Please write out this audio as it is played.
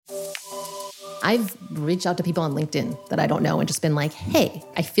I've reached out to people on LinkedIn that I don't know and just been like, hey,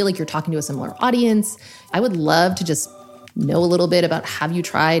 I feel like you're talking to a similar audience. I would love to just know a little bit about, have you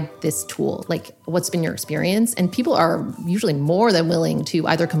tried this tool? Like, what's been your experience? And people are usually more than willing to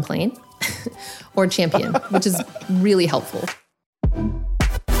either complain or champion, which is really helpful.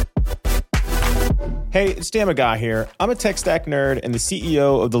 Hey, it's Dan McGaw here. I'm a tech stack nerd and the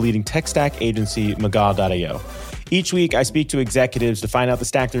CEO of the leading tech stack agency, McGaw.io. Each week, I speak to executives to find out the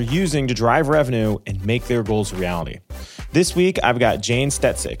stack they're using to drive revenue and make their goals a reality. This week, I've got Jane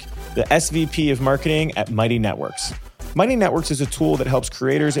Stecyk, the SVP of marketing at Mighty Networks. Mighty Networks is a tool that helps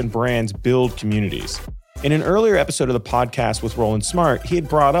creators and brands build communities. In an earlier episode of the podcast with Roland Smart, he had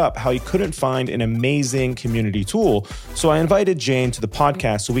brought up how he couldn't find an amazing community tool, so I invited Jane to the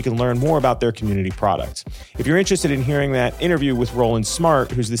podcast so we can learn more about their community product. If you're interested in hearing that interview with Roland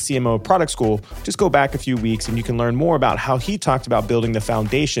Smart, who's the CMO of Product School, just go back a few weeks and you can learn more about how he talked about building the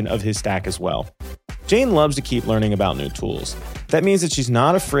foundation of his stack as well. Jane loves to keep learning about new tools. That means that she's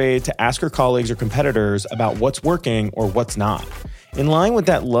not afraid to ask her colleagues or competitors about what's working or what's not. In line with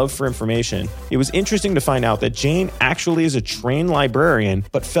that love for information, it was interesting to find out that Jane actually is a trained librarian,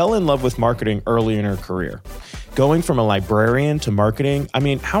 but fell in love with marketing early in her career. Going from a librarian to marketing,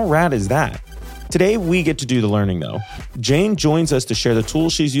 how rad is that? Today, we get to do the learning, though. Jane joins us to share the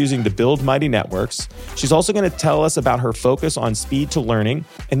tools she's using to build Mighty Networks. She's also going to tell us about her focus on speed to learning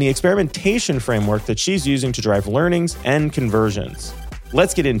and the experimentation framework that she's using to drive learnings and conversions.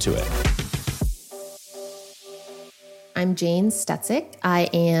 Let's get into it. I'm Jane Stecyk. I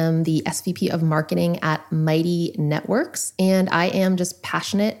am the SVP of marketing at Mighty Networks, and I am just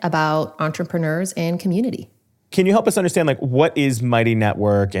passionate about entrepreneurs and community. Can you help us understand, what is Mighty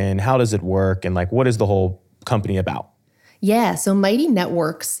Network and how does it work and, what is the whole company about? Yeah, so Mighty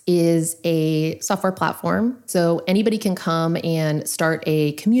Networks is a software platform. So anybody can come and start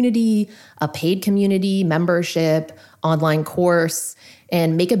a community, a paid community, membership, online course,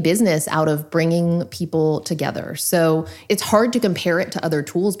 and make a business out of bringing people together. So it's hard to compare it to other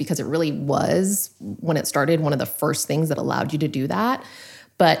tools because it really was, when it started, one of the first things that allowed you to do that.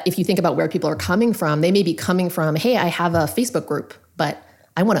 But if you think about where people are coming from, they may be coming from, hey, I have a Facebook group, but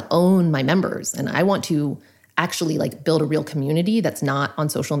I want to own my members and I want to actually build a real community that's not on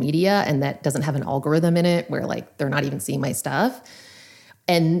social media and that doesn't have an algorithm in it where they're not even seeing my stuff.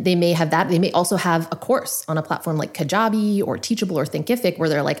 And they may have that. They may also have a course on a platform like Kajabi or Teachable or Thinkific where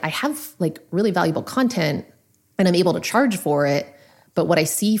they're I have really valuable content and I'm able to charge for it. But what I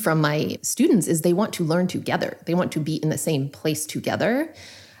see from my students is they want to learn together. They want to be in the same place together.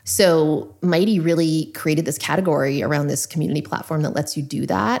 So Mighty really created this category around this community platform that lets you do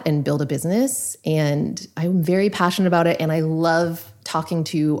that and build a business. And I'm very passionate about it. And I love talking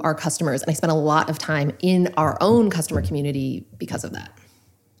to our customers. And I spend a lot of time in our own customer community because of that.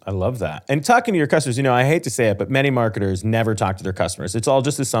 I love that. And talking to your customers, I hate to say it, but many marketers never talk to their customers. It's all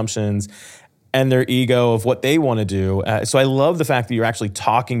just assumptions and their ego of what they want to do. So I love the fact that you're actually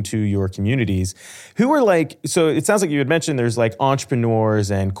talking to your communities who are so it sounds like you had mentioned there's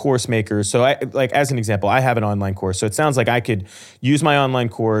entrepreneurs and course makers. So I, as an example, I have an online course. So it sounds like I could use my online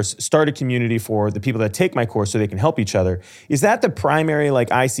course, start a community for the people that take my course so they can help each other. Is that the primary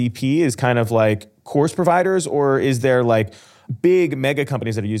ICP is kind of course providers, or is there big mega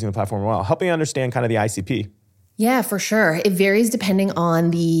companies that are using the platform well? Help me understand kind of the ICP. Yeah, for sure. It varies depending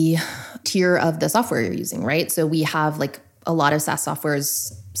on the tier of the software you're using, right? So we have a lot of SaaS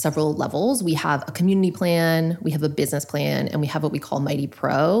softwares, several levels. We have a community plan, we have a business plan, and we have what we call Mighty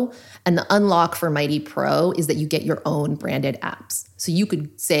Pro. And the unlock for Mighty Pro is that you get your own branded apps. So you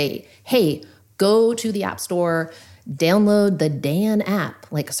could say, hey, go to the App Store, download the Dan app,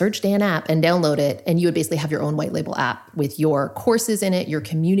 search Dan app and download it. And you would basically have your own white label app with your courses in it, your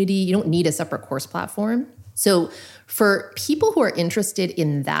community. You don't need a separate course platform. So for people who are interested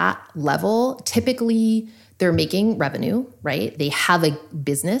in that level, typically they're making revenue, right? They have a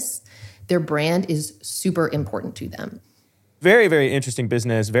business. Their brand is super important to them. Very, very interesting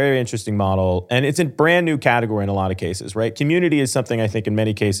business, very interesting model. And it's a brand new category in a lot of cases, right? Community is something I think in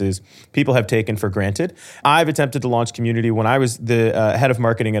many cases people have taken for granted. I've attempted to launch Community when I was the head of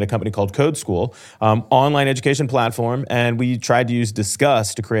marketing at a company called Code School, online education platform. And we tried to use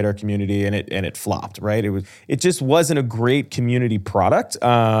Discuss to create our community and it flopped, right? It just wasn't a great community product,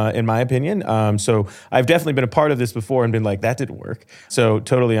 in my opinion. So I've definitely been a part of this before and been that didn't work. So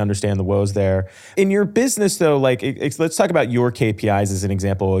totally understand the woes there. In your business though, let's talk about your KPIs as an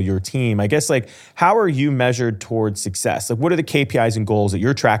example, your team. I guess how are you measured towards success? What are the KPIs and goals that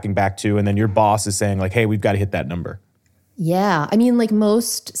you're tracking back to and then your boss is saying hey, we've got to hit that number? Yeah.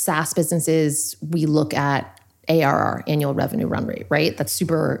 Most SaaS businesses, we look at ARR, annual revenue run rate, right? That's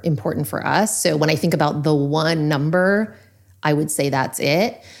super important for us. So when I think about the one number, I would say that's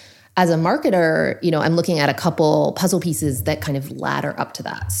it. As a marketer, I'm looking at a couple puzzle pieces that kind of ladder up to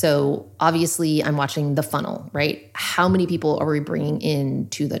that. So obviously I'm watching the funnel, right? How many people are we bringing in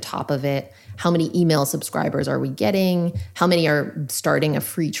to the top of it? How many email subscribers are we getting? How many are starting a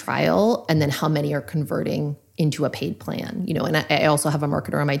free trial? And then how many are converting into a paid plan? And I also have a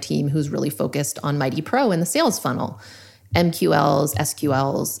marketer on my team who's really focused on Mighty Pro and the sales funnel, MQLs,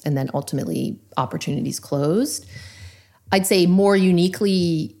 SQLs, and then ultimately opportunities closed. I'd say more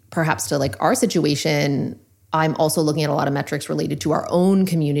uniquely, perhaps to like our situation, I'm also looking at a lot of metrics related to our own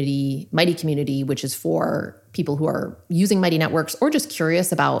community, Mighty Community, which is for people who are using Mighty Networks or just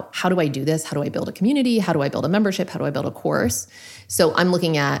curious about how do I do this? How do I build a community? How do I build a membership? How do I build a course? So I'm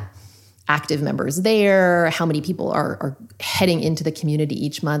looking at active members there, how many people are heading into the community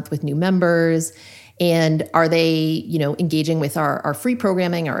each month with new members, and are they, engaging with our free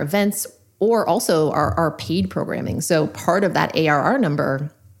programming, our events, or also our paid programming. So part of that ARR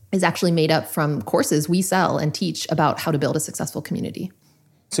number is actually made up from courses we sell and teach about how to build a successful community.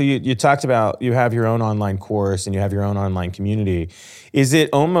 So you talked about you have your own online course and you have your own online community. Is it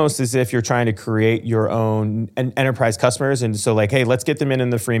almost as if you're trying to create your own enterprise customers? And so like, hey, let's get them in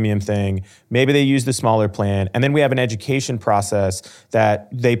the freemium thing. Maybe they use the smaller plan. And then we have an education process that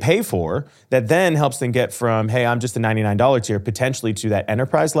they pay for that then helps them get from, hey, I'm just a $99 tier potentially to that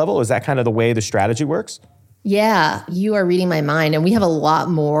enterprise level. Is that kind of the way the strategy works? Yeah, you are reading my mind. And we have a lot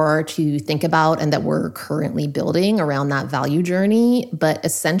more to think about and that we're currently building around that value journey. But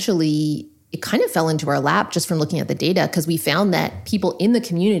essentially, it kind of fell into our lap just from looking at the data because we found that people in the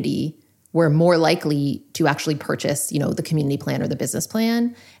community were more likely to actually purchase, the community plan or the business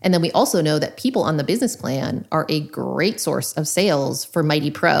plan. And then we also know that people on the business plan are a great source of sales for Mighty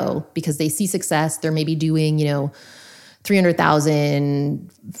Pro because they see success. They're maybe doing,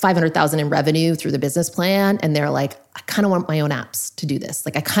 $300,000, $500,000 in revenue through the business plan. And they're like, I kind of want my own apps to do this.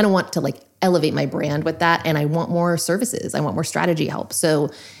 Like, I kind of want to elevate my brand with that. And I want more services. I want more strategy help.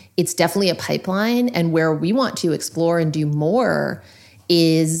 So it's definitely a pipeline. And where we want to explore and do more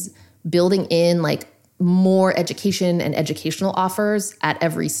is building in more education and educational offers at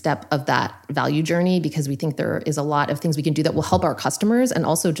every step of that value journey, because we think there is a lot of things we can do that will help our customers and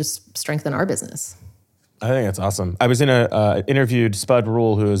also just strengthen our business. I think that's awesome. I was interviewed Spud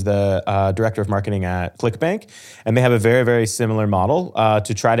Rule, who is the director of marketing at ClickBank, and they have a very, very similar model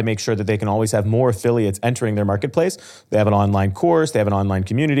to try to make sure that they can always have more affiliates entering their marketplace. They have an online course, they have an online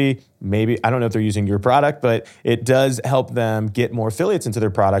community. Maybe, I don't know if they're using your product, but it does help them get more affiliates into their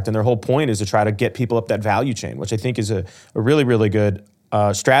product. And their whole point is to try to get people up that value chain, which I think is a really, really good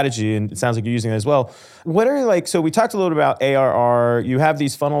strategy, and it sounds like you're using it as well. What are so we talked a little about ARR. You have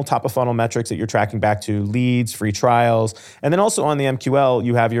these top of funnel metrics that you're tracking back to leads, free trials, and then also on the MQL,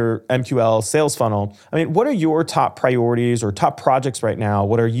 you have your MQL sales funnel. I mean, what are your top priorities or top projects right now?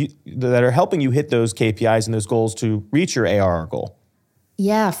 What are that are helping you hit those KPIs and those goals to reach your ARR goal?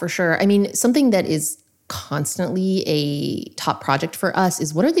 Yeah, for sure. I mean, something that is constantly a top project for us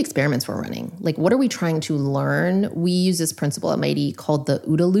is what are the experiments we're running? What are we trying to learn? We use this principle at Mighty called the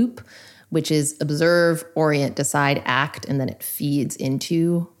OODA loop, which is observe, orient, decide, act, and then it feeds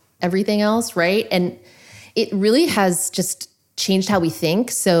into everything else, right? And it really has just changed how we think.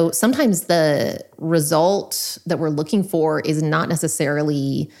 So sometimes the result that we're looking for is not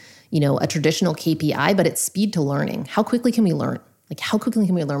necessarily, a traditional KPI, but it's speed to learning. How quickly can we learn? How quickly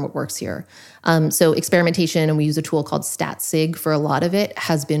can we learn what works here? So experimentation, and we use a tool called Stecyk for a lot of it,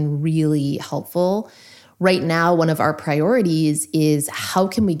 has been really helpful. Right now, one of our priorities is how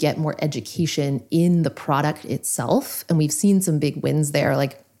can we get more education in the product itself? And we've seen some big wins there.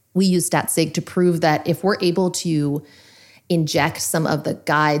 We use Stecyk to prove that if we're able to inject some of the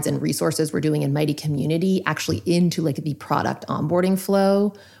guides and resources we're doing in Mighty Community actually into the product onboarding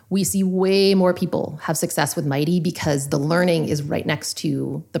flow, we see way more people have success with Mighty because the learning is right next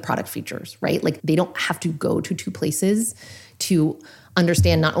to the product features, right? They don't have to go to two places to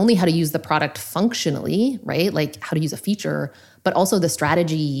understand not only how to use the product functionally, right? How to use a feature, but also the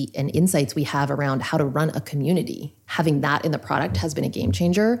strategy and insights we have around how to run a community. Having that in the product has been a game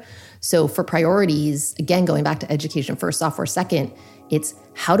changer. So for priorities, again, going back to education first, software second, it's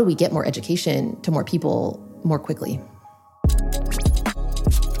how do we get more education to more people more quickly?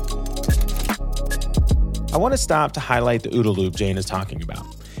 I want to stop to highlight the OODA loop Jane is talking about.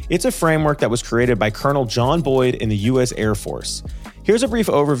 It's a framework that was created by Colonel John Boyd in the U.S. Air Force. Here's a brief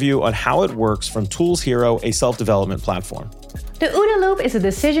overview on how it works from Tools Hero, a self-development platform. The OODA loop is a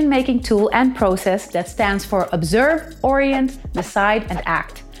decision-making tool and process that stands for observe, orient, decide, and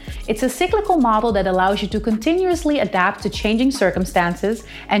act. It's a cyclical model that allows you to continuously adapt to changing circumstances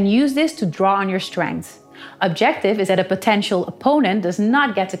and use this to draw on your strengths. Objective is that a potential opponent does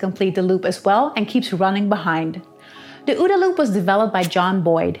not get to complete the loop as well and keeps running behind. The OODA loop was developed by John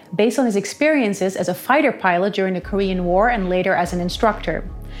Boyd, based on his experiences as a fighter pilot during the Korean War and later as an instructor.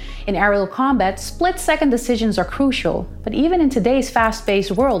 In aerial combat, split-second decisions are crucial, but even in today's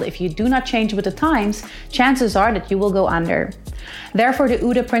fast-paced world, if you do not change with the times, chances are that you will go under. Therefore, the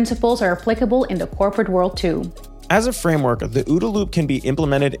OODA principles are applicable in the corporate world too. As a framework, the OODA loop can be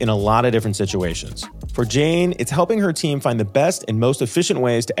implemented in a lot of different situations. For Jane, it's helping her team find the best and most efficient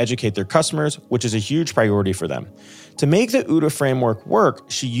ways to educate their customers, which is a huge priority for them. To make the OODA framework work,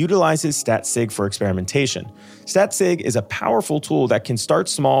 she utilizes Stecyk for experimentation. Stecyk is a powerful tool that can start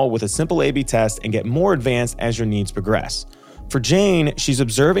small with a simple A/B test and get more advanced as your needs progress. For Jane, she's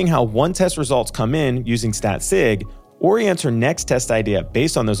observing how one test results come in using Stecyk, orients her next test idea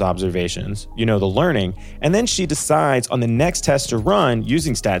based on those observations, the learning, and then she decides on the next test to run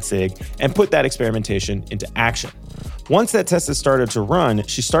using Stecyk and put that experimentation into action. Once that test has started to run,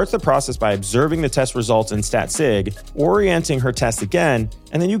 she starts the process by observing the test results in Stecyk, orienting her test again,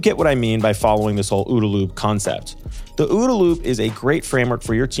 and then you get what I mean by following this whole OODA loop concept. The OODA loop is a great framework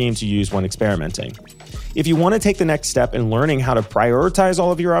for your team to use when experimenting. If you want to take the next step in learning how to prioritize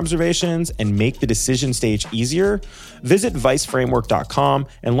all of your observations and make the decision stage easier, visit viceframework.com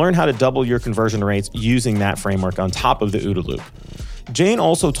and learn how to double your conversion rates using that framework on top of the OODA loop. Jane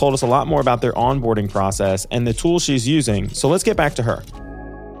also told us a lot more about their onboarding process and the tools she's using, so let's get back to her.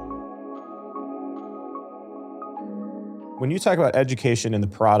 When you talk about education in the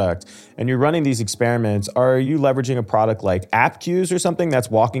product and you're running these experiments, are you leveraging a product like App Queues or something that's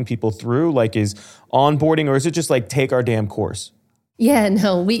walking people through, like is onboarding, or is it just like take our damn course? Yeah,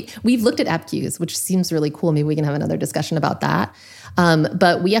 no, we've looked at App Queues, which seems really cool. Maybe we can have another discussion about that.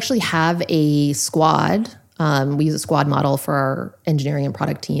 But we actually have a squad. We use a squad model for our engineering and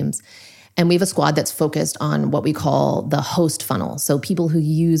product teams. And we have a squad that's focused on what we call the host funnel. So people who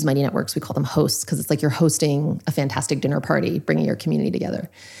use Mighty Networks, we call them hosts because it's like you're hosting a fantastic dinner party, bringing your community together.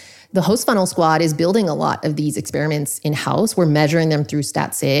 The host funnel squad is building a lot of these experiments in-house. We're measuring them through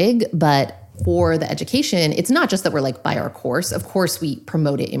Stecyk, but for the education, it's not just that we're like, buy our course. Of course, we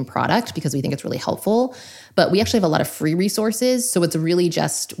promote it in product because we think it's really helpful, but we actually have a lot of free resources. So it's really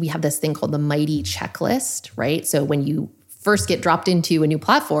just, we have this thing called the Mighty checklist, right? So when you first get dropped into a new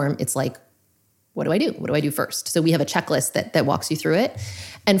platform, it's like, what do I do? What do I do first? So we have a checklist that walks you through it.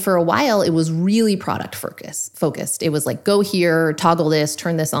 And for a while, it was really product focused. It was like, go here, toggle this,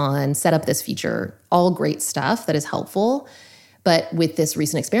 turn this on, set up this feature, all great stuff that is helpful. But with this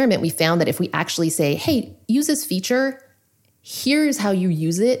recent experiment, we found that if we actually say, hey, use this feature, here's how you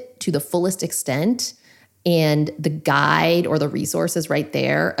use it to the fullest extent, and the guide or the resource is right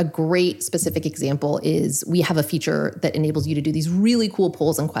there. A great specific example is we have a feature that enables you to do these really cool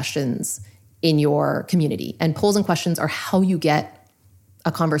polls and questions in your community. And polls and questions are how you get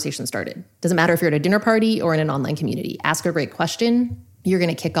a conversation started. Doesn't matter if you're at a dinner party or in an online community. Ask a great question, you're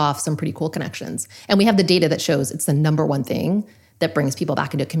going to kick off some pretty cool connections. And we have the data that shows it's the number one thing that brings people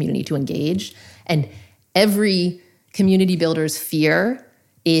back into a community to engage. And every community builder's fear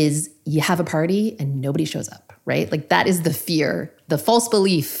is you have a party and nobody shows up, right? Like that is the fear, the false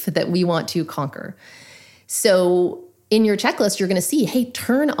belief that we want to conquer. So in your checklist, you're going to see, hey,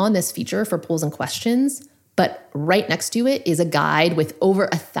 turn on this feature for polls and questions, but right next to it is a guide with over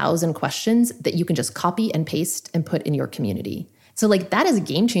 1,000 questions that you can just copy and paste and put in your community. So like that is a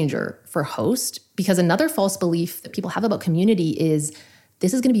game changer for host, because another false belief that people have about community is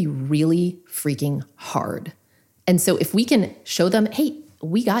this is going to be really freaking hard. And so if we can show them, hey,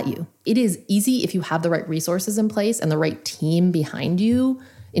 we got you. It is easy if you have the right resources in place and the right team behind you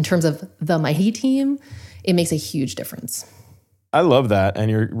in terms of the Mighty team. It makes a huge difference. I love that. And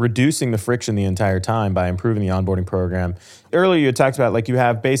you're reducing the friction the entire time by improving the onboarding program. Earlier, you had talked about like you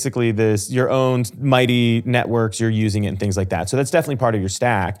have basically your own Mighty networks, you're using it and things like that. So that's definitely part of your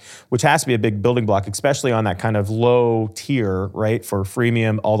stack, which has to be a big building block, especially on that kind of low tier, right? For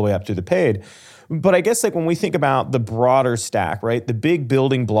freemium all the way up to the paid. But I guess like when we think about the broader stack, right? The big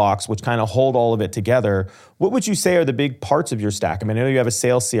building blocks, which kind of hold all of it together, what would you say are the big parts of your stack? I mean, I know you have a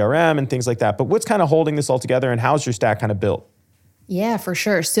sales CRM and things like that, but what's kind of holding this all together and how's your stack kind of built? Yeah, for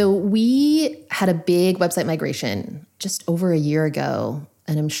sure. So we had a big website migration just over a year ago,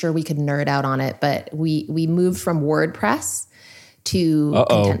 and I'm sure we could nerd out on it, but we moved from WordPress to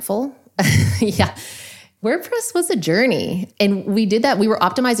Contentful. Yeah. WordPress was a journey. And we did that. We were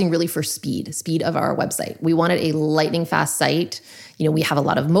optimizing really for speed of our website. We wanted a lightning fast site. You know, we have a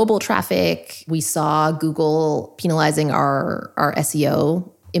lot of mobile traffic. We saw Google penalizing our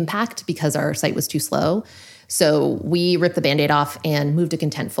SEO impact because our site was too slow. So we ripped the Band-Aid off and moved to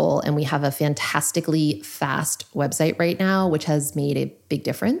Contentful, and we have a fantastically fast website right now, which has made a big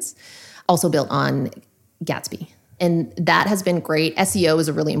difference. Also built on Gatsby. And that has been great. SEO is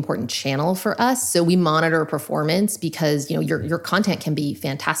a really important channel for us. So we monitor performance because, your content can be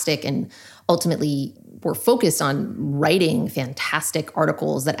fantastic, and ultimately we're focused on writing fantastic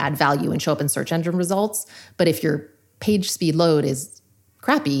articles that add value and show up in search engine results. But if your page speed load is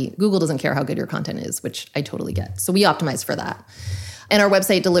crappy, Google doesn't care how good your content is, which I totally get. So we optimize for that. And our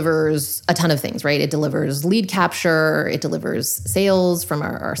website delivers a ton of things, right? It delivers lead capture, it delivers sales from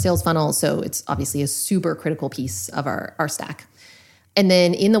our sales funnel. So it's obviously a super critical piece of our stack. And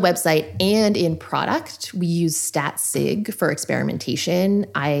then in the website and in product, we use Stecyk for experimentation.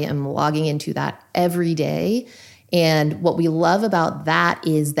 I am logging into that every day. And what we love about that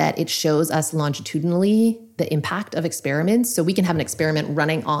is that it shows us longitudinally the impact of experiments. So we can have an experiment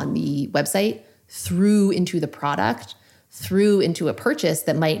running on the website through into the product, through into a purchase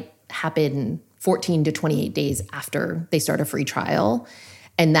that might happen 14 to 28 days after they start a free trial.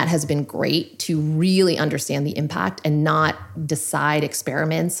 And that has been great to really understand the impact and not decide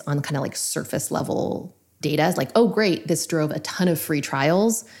experiments on kind of like surface level data. It's like, oh, great, this drove a ton of free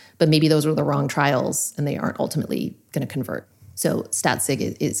trials, but maybe those were the wrong trials and they aren't ultimately going to convert. So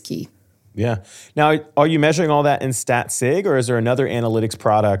Stecyk is key. Yeah. Now, are you measuring all that in Stecyk, or is there another analytics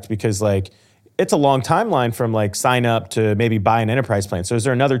product? Because it's a long timeline from sign up to maybe buy an enterprise plan. So is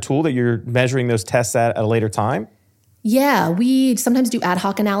there another tool that you're measuring those tests at a later time? Yeah, we sometimes do ad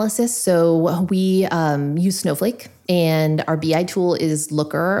hoc analysis. So we use Snowflake, and our BI tool is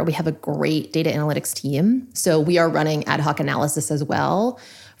Looker. We have a great data analytics team. So we are running ad hoc analysis as well.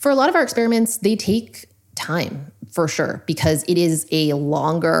 For a lot of our experiments, they take time for sure, because it is a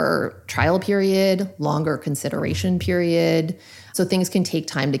longer trial period, longer consideration period. So things can take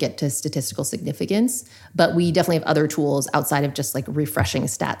time to get to statistical significance, but we definitely have other tools outside of just refreshing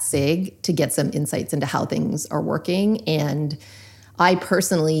Stecyk to get some insights into how things are working. And I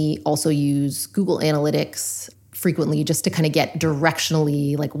personally also use Google Analytics frequently just to kind of get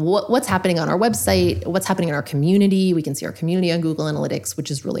directionally what's happening on our website, what's happening in our community. We can see our community on Google Analytics, which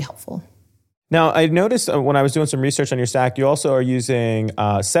is really helpful. Now, I noticed when I was doing some research on your stack, you also are using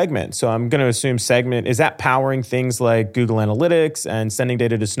Segment. So I'm going to assume Segment, is that powering things like Google Analytics and sending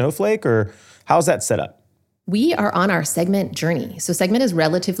data to Snowflake, or how's that set up? We are on our Segment journey. So Segment is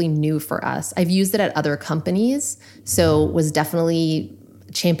relatively new for us. I've used it at other companies, so was definitely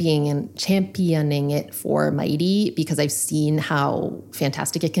championing it for Mighty because I've seen how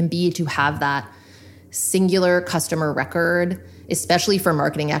fantastic it can be to have that singular customer record, especially for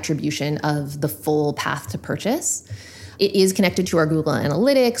marketing attribution of the full path to purchase. It is connected to our Google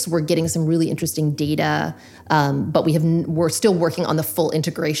Analytics. We're getting some really interesting data, but we're still working on the full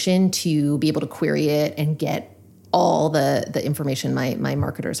integration to be able to query it and get all the information my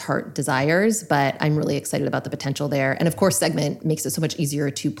marketer's heart desires. But I'm really excited about the potential there. And of course, Segment makes it so much easier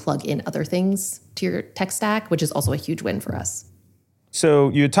to plug in other things to your tech stack, which is also a huge win for us. So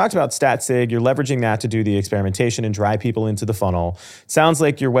you had talked about Stecyk, you're leveraging that to do the experimentation and drive people into the funnel. Sounds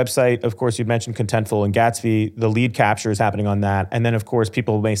like your website, of course, you mentioned Contentful and Gatsby, the lead capture is happening on that. And then, of course,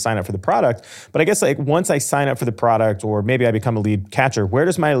 people may sign up for the product. But I guess once I sign up for the product, or maybe I become a lead catcher, where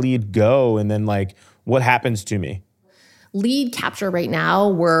does my lead go? And then what happens to me? Lead capture right now,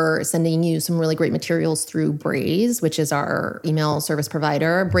 we're sending you some really great materials through Braze, which is our email service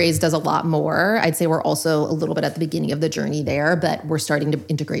provider. Braze does a lot more. I'd say we're also a little bit at the beginning of the journey there, but we're starting to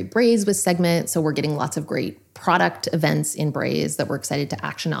integrate Braze with Segment. So we're getting lots of great product events in Braze that we're excited to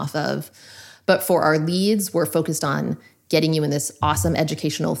action off of. But for our leads, we're focused on getting you in this awesome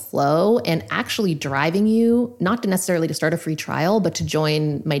educational flow and actually driving you, not necessarily to start a free trial, but to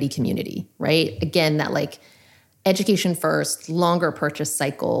join Mighty Community, right? Again, that education first, longer purchase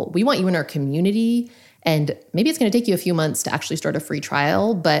cycle. We want you in our community, and maybe it's going to take you a few months to actually start a free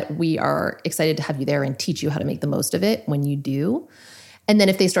trial, but we are excited to have you there and teach you how to make the most of it when you do. And then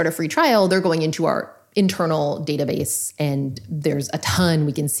if they start a free trial, they're going into our internal database, and there's a ton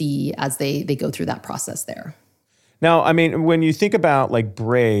we can see as they go through that process there. Now, I mean, when you think about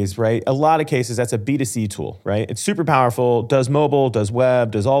Braze, right, a lot of cases, that's a B2C tool, right? It's super powerful, does mobile, does web,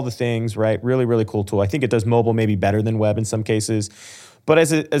 does all the things, right? Really, really cool tool. I think it does mobile maybe better than web in some cases. But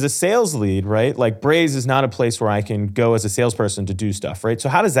as a sales lead, right, Braze is not a place where I can go as a salesperson to do stuff, right? So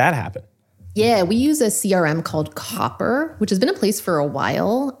how does that happen? Yeah, we use a CRM called Copper, which has been in place for a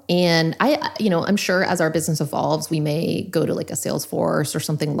while. And I'm sure as our business evolves, we may go to a Salesforce or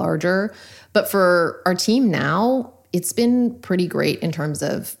something larger. But for our team now, it's been pretty great in terms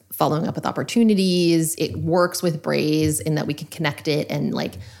of following up with opportunities. It works with Braze in that we can connect it and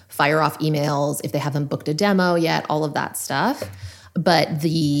like fire off emails if they haven't booked a demo yet, all of that stuff. But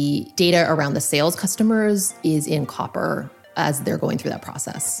the data around the sales customers is in Copper as they're going through that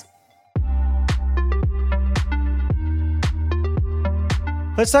process.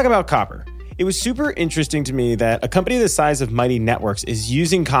 Let's talk about Copper. It was super interesting to me that a company the size of Mighty Networks is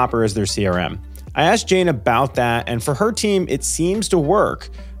using Copper as their CRM. I asked Jane about that, and for her team, it seems to work.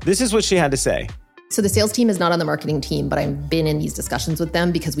 This is what she had to say. So the sales team is not on the marketing team, but I've been in these discussions with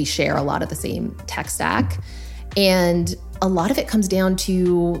them because we share a lot of the same tech stack. And a lot of it comes down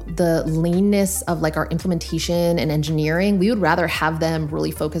to the leanness of like our implementation and engineering. We would rather have them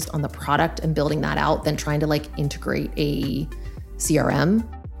really focused on the product and building that out than trying to like integrate a CRM.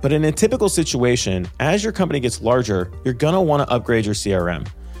 But in a typical situation, as your company gets larger, you're going to want to upgrade your CRM.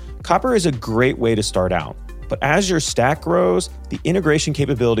 Copper is a great way to start out. But as your stack grows, the integration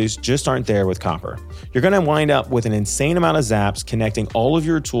capabilities just aren't there with Copper. You're going to wind up with an insane amount of zaps connecting all of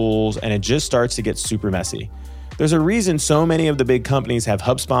your tools, and it just starts to get super messy. There's a reason so many of the big companies have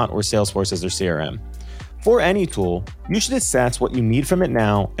HubSpot or Salesforce as their CRM. For any tool, you should assess what you need from it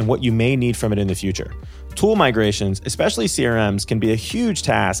now and what you may need from it in the future. Tool migrations, especially CRMs, can be a huge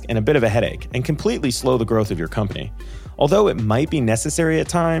task and a bit of a headache and completely slow the growth of your company. Although it might be necessary at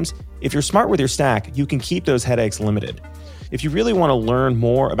times, if you're smart with your stack, you can keep those headaches limited. If you really want to learn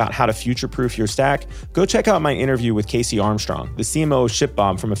more about how to future-proof your stack, go check out my interview with Casey Armstrong, the CMO of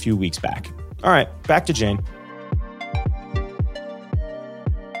ShipBomb from a few weeks back. All right, back to Jane.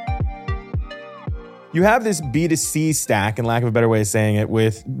 You have this B2C stack, in lack of a better way of saying it,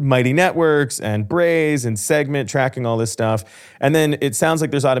 with Mighty Networks and Braze and Segment tracking all this stuff. And then it sounds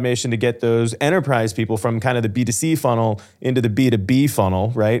like there's automation to get those enterprise people from kind of the B2C funnel into the B2B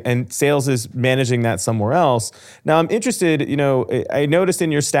funnel, right? And sales is managing that somewhere else. Now I'm interested, I noticed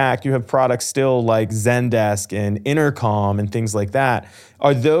in your stack you have products still like Zendesk and Intercom and things like that.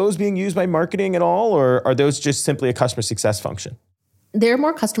 Are those being used by marketing at all, or are those just simply a customer success function? They're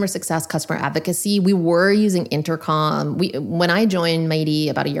more customer success, customer advocacy. We were using Intercom. When I joined Mighty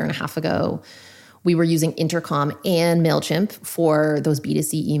about 1.5 years ago, we were using Intercom and MailChimp for those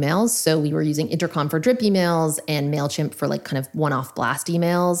B2C emails. So we were using Intercom for drip emails and MailChimp for like kind of one-off blast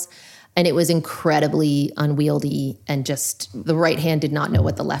emails. And it was incredibly unwieldy, and just the right hand did not know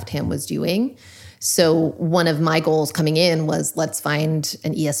what the left hand was doing. So one of my goals coming in was, let's find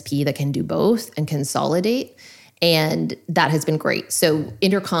an ESP that can do both and consolidate. And that has been great. So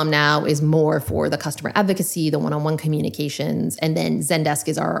Intercom now is more for the customer advocacy, the one-on-one communications, and then Zendesk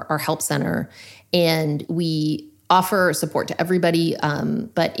is our help center. And we offer support to everybody,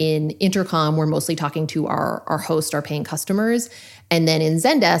 but in Intercom, we're mostly talking to our host, our paying customers. And then in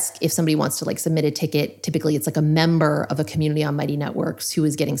Zendesk, if somebody wants to like submit a ticket, typically it's like a member of a community on Mighty Networks who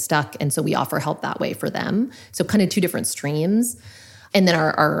is getting stuck. And so we offer help that way for them. So kind of two different streams. And then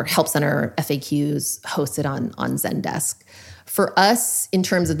our help center FAQs hosted on Zendesk. For us, in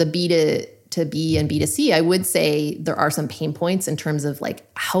terms of the B2B and B2C, I would say there are some pain points in terms of like,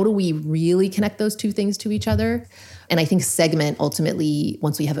 how do we really connect those two things to each other? And I think Segment ultimately,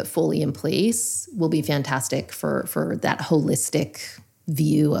 once we have it fully in place, will be fantastic for that holistic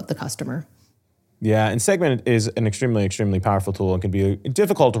view of the customer. Yeah, and Segment is an extremely, extremely powerful tool and can be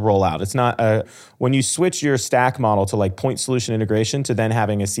difficult to roll out. It's not when you switch your stack model to like point solution integration to then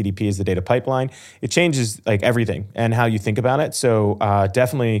having a CDP as the data pipeline, it changes like everything and how you think about it. So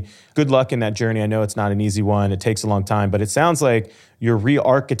definitely good luck in that journey. I know it's not an easy one. It takes a long time, but it sounds like you're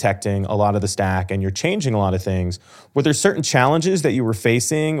re-architecting a lot of the stack and you're changing a lot of things. Were there certain challenges that you were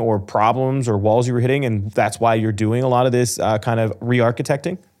facing or problems or walls you were hitting, and that's why you're doing a lot of this kind of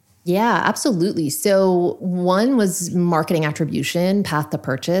re-architecting? Yeah, absolutely. So one was marketing attribution, path to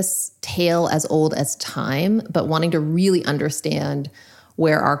purchase, tale as old as time, but wanting to really understand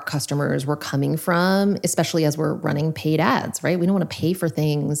where our customers were coming from, especially as we're running paid ads, right? We don't want to pay for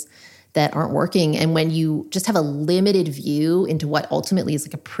things that aren't working. And when you just have a limited view into what ultimately is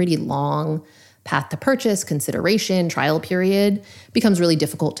like a pretty long path to purchase, consideration, trial period, it becomes really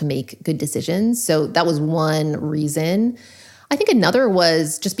difficult to make good decisions. So that was one reason. I think another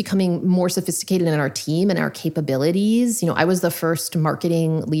was just becoming more sophisticated in our team and our capabilities. I was the first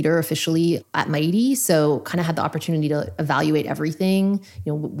marketing leader officially at Mighty, so kind of had the opportunity to evaluate everything,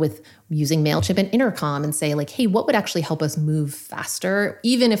 with using MailChimp and Intercom and say like, hey, what would actually help us move faster,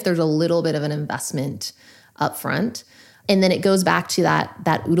 even if there's a little bit of an investment up front. And then it goes back to that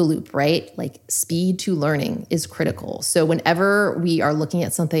OODA loop, right? Like speed to learning is critical. So whenever we are looking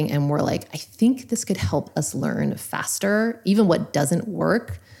at something and we're like, I think this could help us learn faster, even what doesn't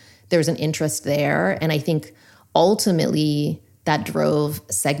work, there's an interest there. And I think ultimately that drove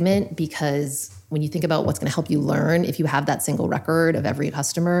Segment, because when you think about what's going to help you learn, if you have that single record of every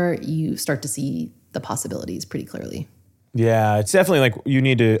customer, you start to see the possibilities pretty clearly. Yeah, it's definitely like you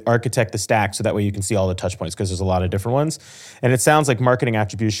need to architect the stack so that way you can see all the touch points, because there's a lot of different ones. And it sounds like marketing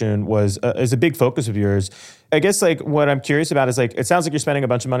attribution is a big focus of yours. I guess like what I'm curious about is like, it sounds like you're spending a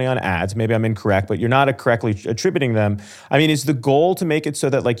bunch of money on ads. Maybe I'm incorrect, but you're not correctly attributing them. I mean, is the goal to make it so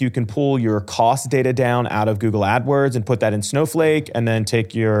that like you can pull your cost data down out of Google AdWords and put that in Snowflake, and then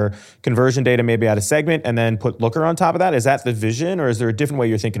take your conversion data maybe out of Segment and then put Looker on top of that? Is that the vision, or is there a different way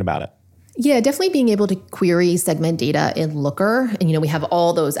you're thinking about it? Yeah, definitely being able to query Segment data in Looker. And, we have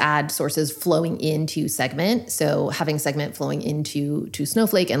all those ad sources flowing into Segment. So having Segment flowing into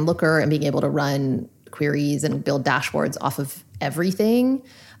Snowflake and Looker, and being able to run queries and build dashboards off of everything.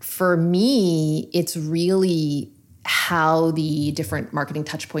 For me, it's really how the different marketing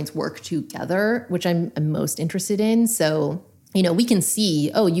touch points work together, which I'm most interested in. So, we can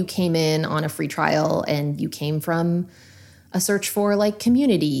see, oh, you came in on a free trial and you came from a search for like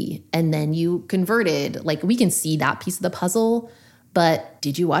community, and then you converted. Like, we can see that piece of the puzzle, but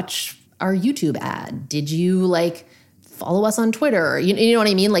did you watch our YouTube ad? Did you like follow us on Twitter? You know what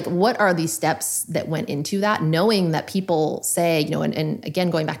I mean? Like, what are these steps that went into that? Knowing that people say, and again,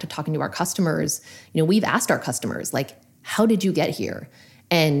 going back to talking to our customers, we've asked our customers, like, how did you get here?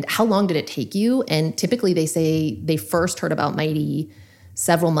 And how long did it take you? And typically they say they first heard about Mighty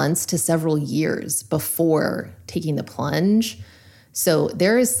several months to several years before taking the plunge. So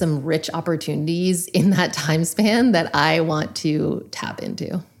there is some rich opportunities in that time span that I want to tap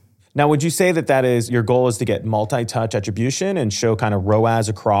into. Now, would you say that is your goal is to get multi-touch attribution and show kind of ROAS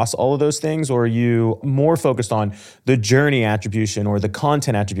across all of those things? Or are you more focused on the journey attribution or the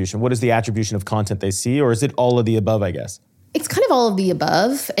content attribution? What is the attribution of content they see? Or is it all of the above, I guess? It's kind of all of the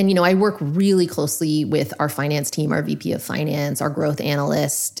above. And, I work really closely with our finance team, our VP of finance, our growth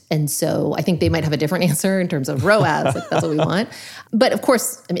analyst. And so I think they might have a different answer in terms of ROAS, if that's what we want. But of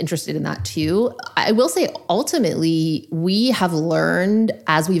course, I'm interested in that too. I will say, ultimately, we have learned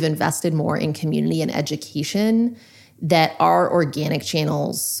as we've invested more in community and education that our organic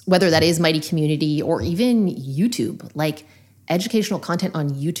channels, whether that is Mighty Community or even YouTube, like educational content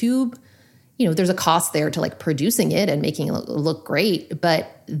on YouTube, there's a cost there to like producing it and making it look great,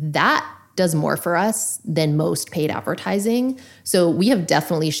 but that does more for us than most paid advertising. So we have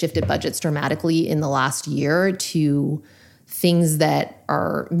definitely shifted budgets dramatically in the last year to things that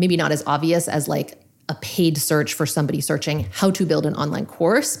are maybe not as obvious as like a paid search for somebody searching how to build an online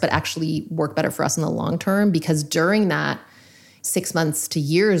course, but actually work better for us in the long term. Because during that 6 months to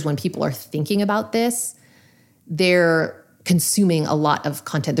years when people are thinking about this, they're consuming a lot of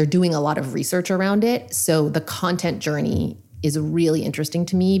content. They're doing a lot of research around it. So the content journey is really interesting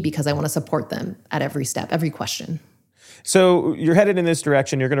to me because I want to support them at every step, every question. So you're headed in this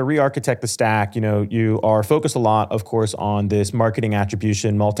direction. You're going to re-architect the stack. You are focused a lot, of course, on this marketing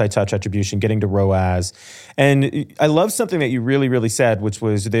attribution, multi-touch attribution, getting to ROAS. And I love something that you really, really said, which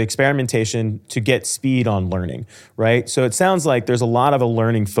was the experimentation to get speed on learning, right? So it sounds like there's a lot of a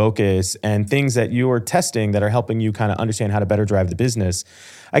learning focus and things that you are testing that are helping you kind of understand how to better drive the business.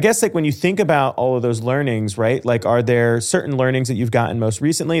 I guess like when you think about all of those learnings, right? Like, are there certain learnings that you've gotten most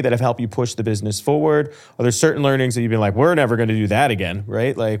recently that have helped you push the business forward? Are there certain learnings that you've been like, we're never going to do that again,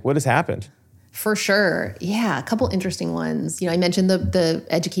 right? Like, what has happened? For sure. Yeah, a couple interesting ones. I mentioned the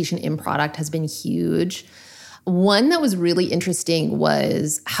education in product has been huge. One that was really interesting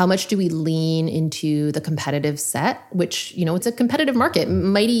was how much do we lean into the competitive set, which, it's a competitive market.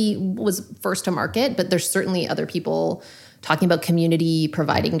 Mighty was first to market, but there's certainly other people talking about community,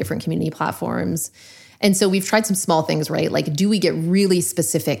 providing different community platforms. And so we've tried some small things, right? Like, do we get really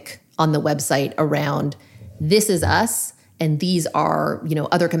specific on the website around this is us and these are,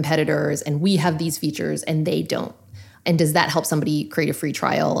 other competitors and we have these features and they don't? And does that help somebody create a free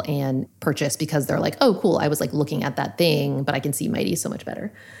trial and purchase because they're like, oh, cool, I was like looking at that thing, but I can see Mighty is so much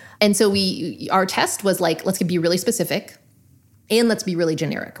better. And so our test was like, let's be really specific and let's be really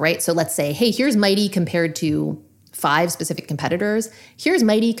generic, right? So let's say, hey, here's Mighty compared to 5 specific competitors. Here's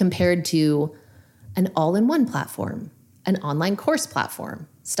Mighty compared to an all-in-one platform, an online course platform,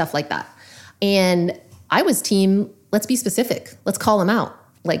 stuff like that. And I was team, let's be specific. Let's call them out.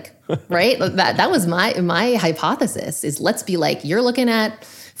 Like, right? That was my hypothesis is let's be like, you're looking at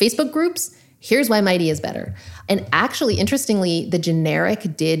Facebook groups. Here's why Mighty is better. And actually, interestingly, the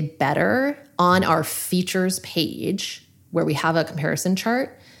generic did better on our features page where we have a comparison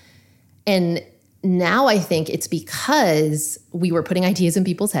chart. And now I think it's because we were putting ideas in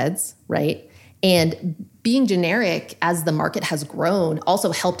people's heads, right? And being generic as the market has grown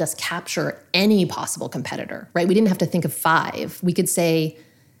also helped us capture any possible competitor, right? We didn't have to think of 5. We could say,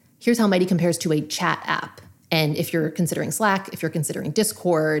 here's how Mighty compares to a chat app. And if you're considering Slack, if you're considering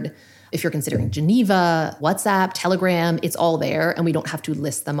Discord, if you're considering Geneva, WhatsApp, Telegram, it's all there, and we don't have to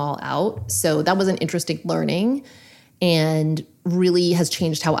list them all out. So that was an interesting learning and really has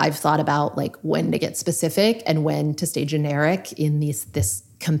changed how I've thought about like when to get specific and when to stay generic in this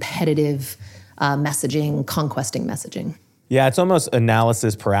competitive messaging, conquesting messaging. Yeah, it's almost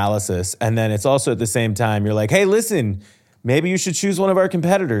analysis paralysis. And then it's also at the same time, you're like, hey, listen, maybe you should choose one of our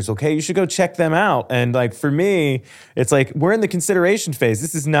competitors, okay? You should go check them out. And like for me, it's like we're in the consideration phase.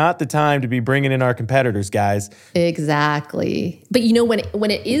 This is not the time to be bringing in our competitors, guys. Exactly. But you know,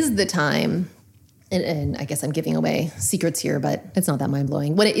 when it is the time, and I guess I'm giving away secrets here, but it's not that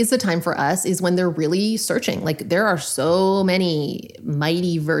mind-blowing. When it is the time for us is when they're really searching. Like there are so many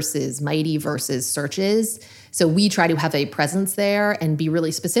mighty versus searches. So we try to have a presence there and be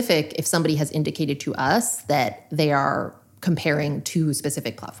really specific if somebody has indicated to us that they are comparing 2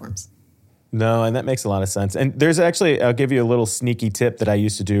 specific platforms. No, and that makes a lot of sense. And there's actually, I'll give you a little sneaky tip that I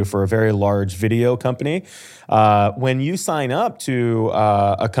used to do for a very large video company. When you sign up to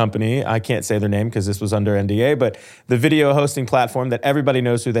a company, I can't say their name because this was under NDA, but the video hosting platform that everybody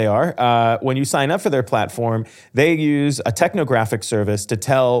knows who they are, when you sign up for their platform, they use a technographic service to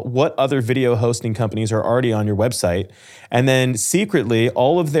tell what other video hosting companies are already on your website. And then secretly,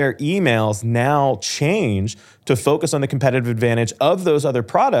 all of their emails now change to focus on the competitive advantage of those other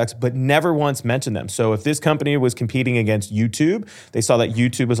products, but never once mention them. So if this company was competing against YouTube, they saw that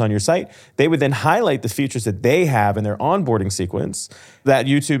YouTube was on your site, they would then highlight the features that they have in their onboarding sequence that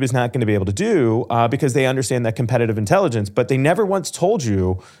YouTube is not going to be able to do because they understand that competitive intelligence, but they never once told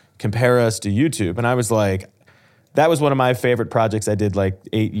you, compare us to YouTube. And I was like, that was one of my favorite projects I did like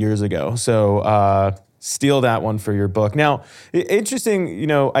 8 years ago. So steal that one for your book. Now, interesting, you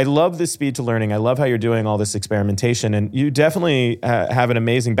know, I love this speed to learning. I love how you're doing all this experimentation, and you definitely have an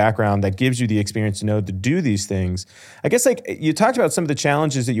amazing background that gives you the experience to know to do these things. I guess like you talked about some of the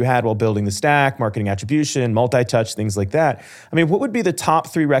challenges that you had while building the stack, marketing attribution, multi-touch, things like that. I mean, what would be the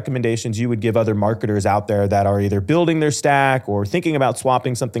top 3 recommendations you would give other marketers out there that are either building their stack or thinking about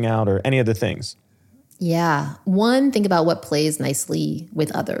swapping something out or any of the things? Yeah. 1, think about what plays nicely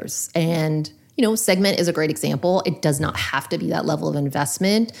with others. And you know, Segment is a great example. It does not have to be that level of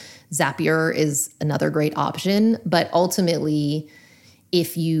investment. Zapier is another great option. But ultimately,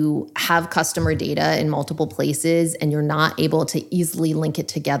 if you have customer data in multiple places and you're not able to easily link it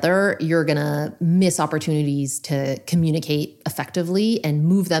together, you're going to miss opportunities to communicate effectively and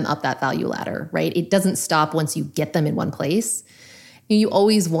move them up that value ladder, right? It doesn't stop once you get them in one place. You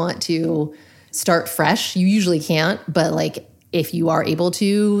always want to start fresh. You usually can't, but like, if you are able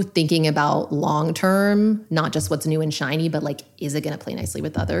to, thinking about long-term, not just what's new and shiny, but like, is it going to play nicely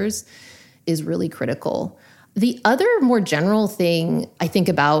with others is really critical. The other more general thing I think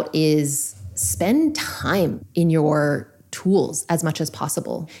about is spend time in your tools as much as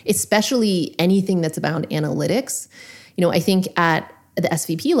possible, especially anything that's about analytics. You know, I think at the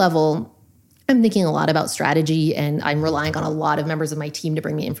SVP level, I'm thinking a lot about strategy, and I'm relying on a lot of members of my team to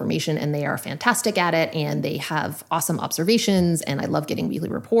bring me information, and they are fantastic at it, and they have awesome observations, and I love getting weekly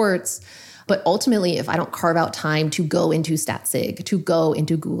reports. But ultimately, if I don't carve out time to go into Stecyk, to go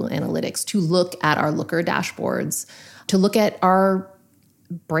into Google Analytics, to look at our Looker dashboards, to look at our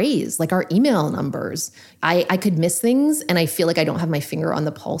Braze, like our email numbers, I could miss things, and I feel like I don't have my finger on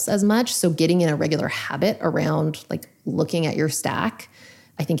the pulse as much. So getting in a regular habit around like looking at your stack,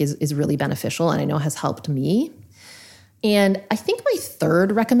 I think is really beneficial, and I know has helped me. And I think my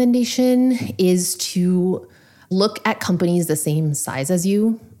 3rd recommendation is to look at companies the same size as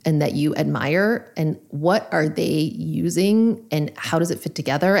you and that you admire, and what are they using and how does it fit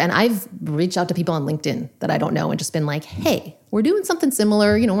together? And I've reached out to people on LinkedIn that I don't know and just been like, hey, we're doing something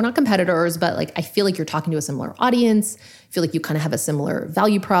similar. You know, we're not competitors, but like, I feel like you're talking to a similar audience. I feel like you kind of have a similar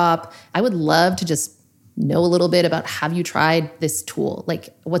value prop. I would love to just know a little bit about, have you tried this tool?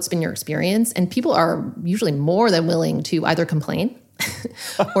 Like, what's been your experience? And people are usually more than willing to either complain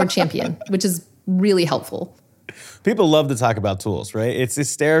or champion, which is really helpful. People love to talk about tools, right? It's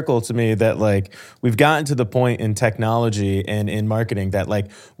hysterical to me that like we've gotten to the point in technology and in marketing that like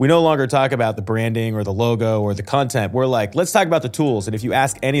we no longer talk about the branding or the logo or the content. We're like, let's talk about the tools. And if you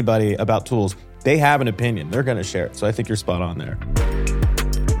ask anybody about tools, they have an opinion. They're going to share it. So I think you're spot on there.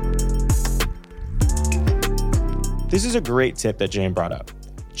 This is a great tip that Jane brought up.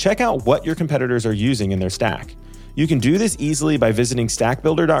 Check out what your competitors are using in their stack. You can do this easily by visiting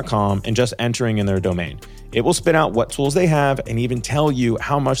stackbuilder.com and just entering in their domain. It will spit out what tools they have and even tell you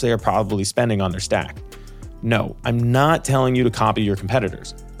how much they are probably spending on their stack. No, I'm not telling you to copy your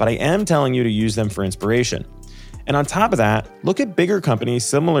competitors, but I am telling you to use them for inspiration. And on top of that, look at bigger companies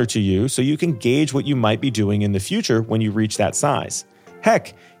similar to you so you can gauge what you might be doing in the future when you reach that size.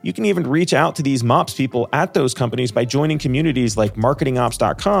 Heck, you can even reach out to these MOPS people at those companies by joining communities like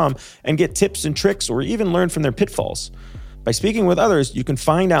marketingops.com and get tips and tricks or even learn from their pitfalls. By speaking with others, you can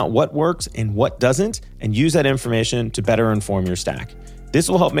find out what works and what doesn't and use that information to better inform your stack. This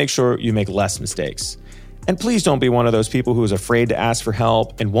will help make sure you make less mistakes. And please don't be one of those people who is afraid to ask for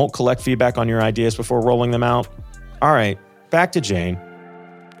help and won't collect feedback on your ideas before rolling them out. All right, back to Jane.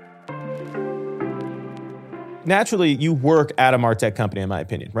 Naturally, you work at a MarTech company, in my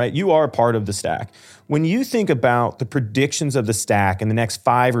opinion, right? You are part of the stack. When you think about the predictions of the stack in the next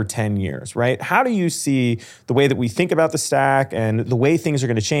 5 or 10 years, right? How do you see the way that we think about the stack and the way things are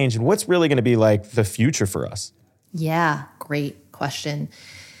going to change and what's really going to be like the future for us? Yeah, great question.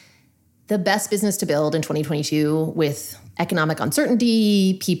 The best business to build in 2022 with economic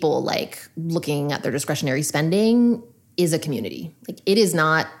uncertainty, people like looking at their discretionary spending is a community. Like it is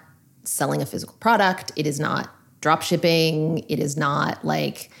not selling a physical product. It is not drop shipping. It is not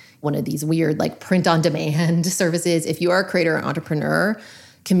like one of these weird like print on demand services. If you are a creator or entrepreneur,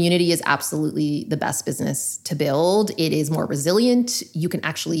 community is absolutely the best business to build. It is more resilient. You can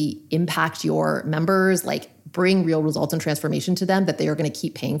actually impact your members, like bring real results and transformation to them that they are going to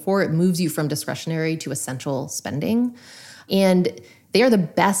keep paying for. It moves you from discretionary to essential spending. And they are the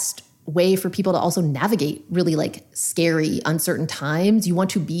best way for people to also navigate really like scary, uncertain times. You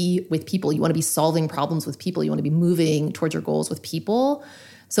want to be with people. You want to be solving problems with people. You want to be moving towards your goals with people.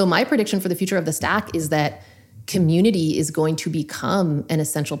 So my prediction for the future of the stack is that community is going to become an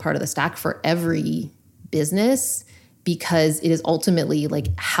essential part of the stack for every business because it is ultimately like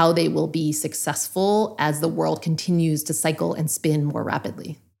how they will be successful as the world continues to cycle and spin more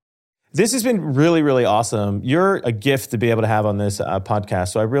rapidly. This has been really, really awesome. You're a gift to be able to have on this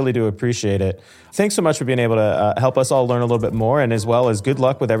podcast, so I really do appreciate it. Thanks so much for being able to help us all learn a little bit more, and as well as good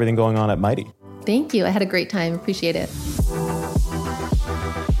luck with everything going on at Mighty. Thank you. I had a great time. Appreciate it.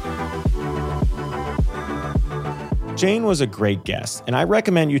 Jane was a great guest, and I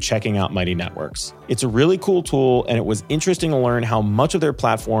recommend you checking out Mighty Networks. It's a really cool tool, and it was interesting to learn how much of their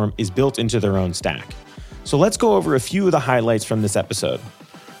platform is built into their own stack. So let's go over a few of the highlights from this episode.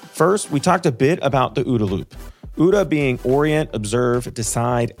 First, we talked a bit about the OODA loop. OODA being orient, observe,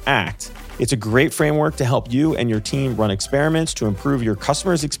 decide, act. It's a great framework to help you and your team run experiments to improve your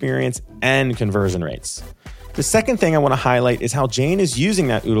customers' experience and conversion rates. The second thing I want to highlight is how Jane is using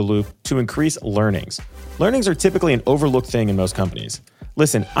that OODA loop to increase learnings. Learnings are typically an overlooked thing in most companies.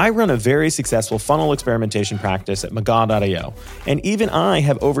 Listen, I run a very successful funnel experimentation practice at Maga.io, and even I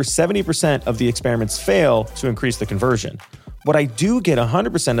have over 70% of the experiments fail to increase the conversion. What I do get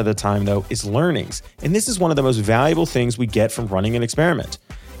 100% of the time, though, is learnings, and this is one of the most valuable things we get from running an experiment.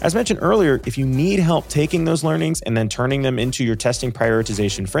 As mentioned earlier, if you need help taking those learnings and then turning them into your testing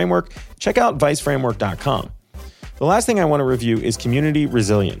prioritization framework, check out viceframework.com. The last thing I want to review is community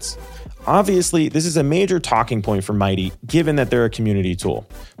resilience. Obviously, this is a major talking point for Mighty, given that they're a community tool,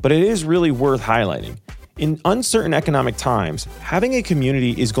 but it is really worth highlighting. In uncertain economic times, having a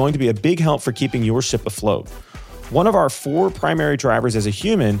community is going to be a big help for keeping your ship afloat. One of our 4 primary drivers as a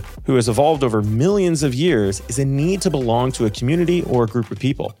human, who has evolved over millions of years, is a need to belong to a community or a group of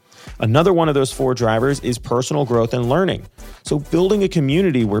people. Another one of those 4 drivers is personal growth and learning. So building a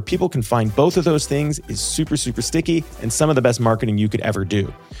community where people can find both of those things is super, super sticky and some of the best marketing you could ever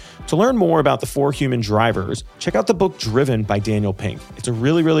do. To learn more about the 4 human drivers, check out the book Driven by Daniel Pink. It's a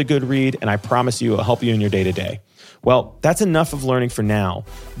really, really good read, and I promise you it'll help you in your day-to-day. Well, that's enough of learning for now.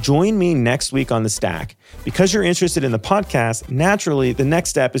 Join me next week on The Stack. Because you're interested in the podcast, naturally, the next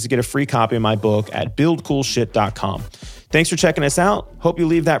step is to get a free copy of my book at buildcoolshit.com. Thanks for checking us out. Hope you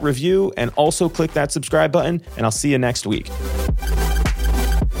leave that review and also click that subscribe button, and I'll see you next week.